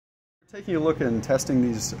Taking a look and testing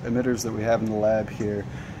these emitters that we have in the lab here,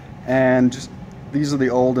 and these are the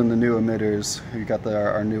old and the new emitters. We got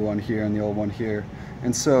our new one here and the old one here.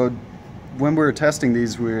 And so when we're testing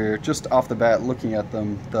these, we're just off the bat looking at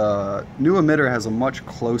them. The new emitter has a much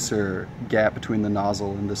closer gap between the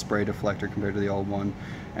nozzle and the spray deflector compared to the old one.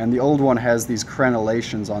 And the old one has these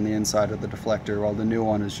crenellations on the inside of the deflector, while the new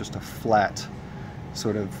one is just a flat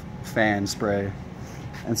sort of fan spray.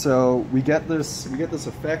 And so we get this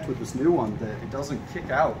effect with this new one that it doesn't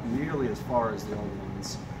kick out nearly as far as the old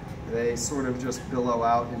ones. They sort of just billow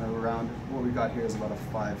out, around what we've got here is about a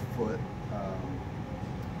 5-foot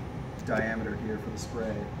diameter here for the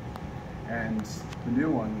spray. And the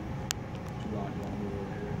new one, do you want to move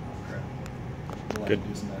over here? Oh,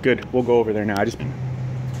 crap. Good. We'll go over there now.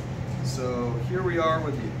 So here we are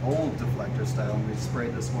with the old deflector style, and we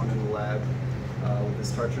sprayed this one in the lab with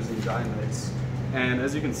this tartrazine diamase. And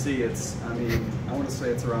as you can see, I want to say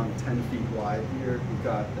it's around 10 feet wide here. We've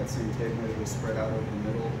got that same tape measure spread out over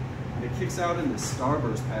the middle. And it kicks out in this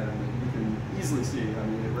starburst pattern that you can easily see.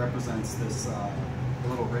 It represents this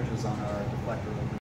little ridges on our deflector.